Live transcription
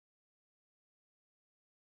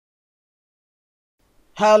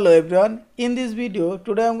Hello everyone, in this video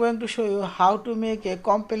today I am going to show you how to make a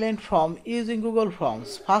complaint form using Google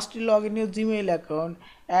Forms. First log in your Gmail account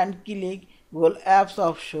and click Google Apps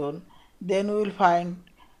option, then you will find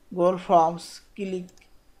Google Forms, click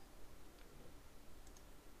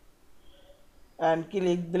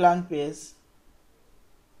blank page.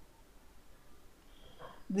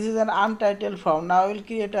 This is an untitled form. Now we will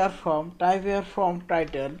create our form. Type your form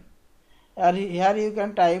title. Here you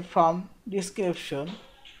can type form description.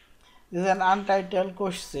 This is an untitled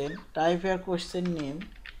question. Type your question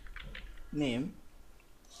name.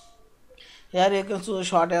 Here you can choose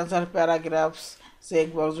short answer, paragraphs,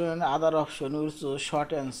 checkbox, and other option. You will choose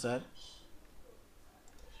short answer.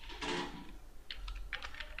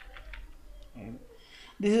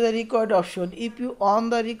 This is a required option. If you on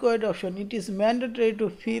the required option, it is mandatory to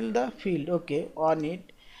fill the field. Okay, on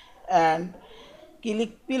it, and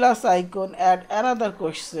click plus icon. Add another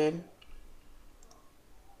question.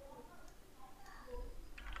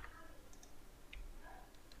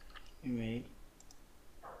 Email,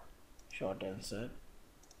 short answer,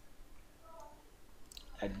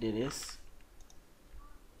 address,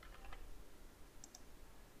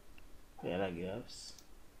 paragraphs.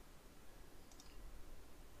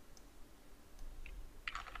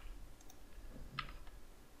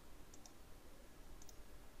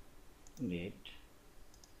 Date,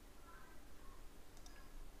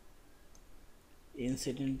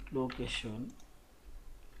 incident location,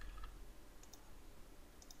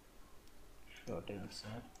 short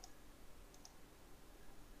answer,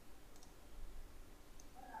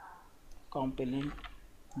 complaint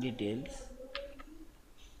details,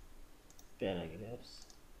 paragraphs,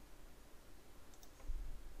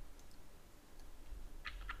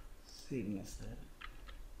 signature,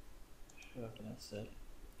 short answer.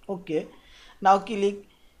 Okay, now click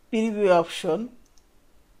preview option.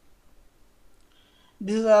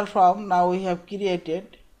 This is our form. Now we have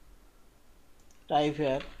created. Type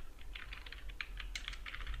here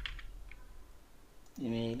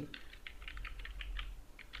email,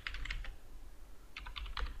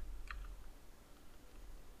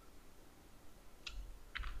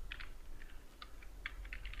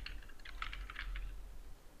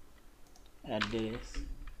 address,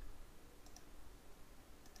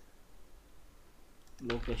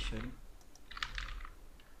 location,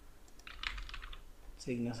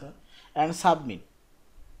 signature, and submit.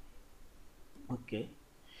 Okay,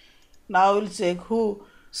 now we'll check who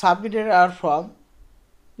submitted our form.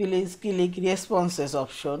 Please click responses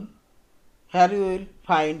option. Here you will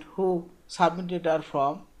find who submitted our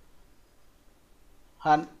form,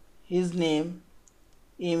 and his name,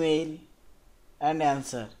 email, and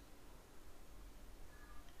answer.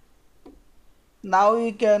 Now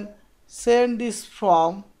you can send this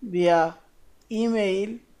form via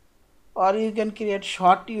email, or you can create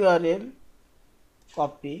short URL,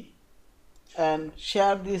 copy, and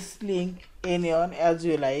share this link anyone as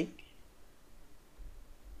you like.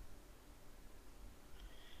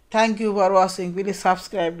 Thank you for watching. Please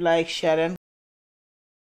subscribe, like, share, and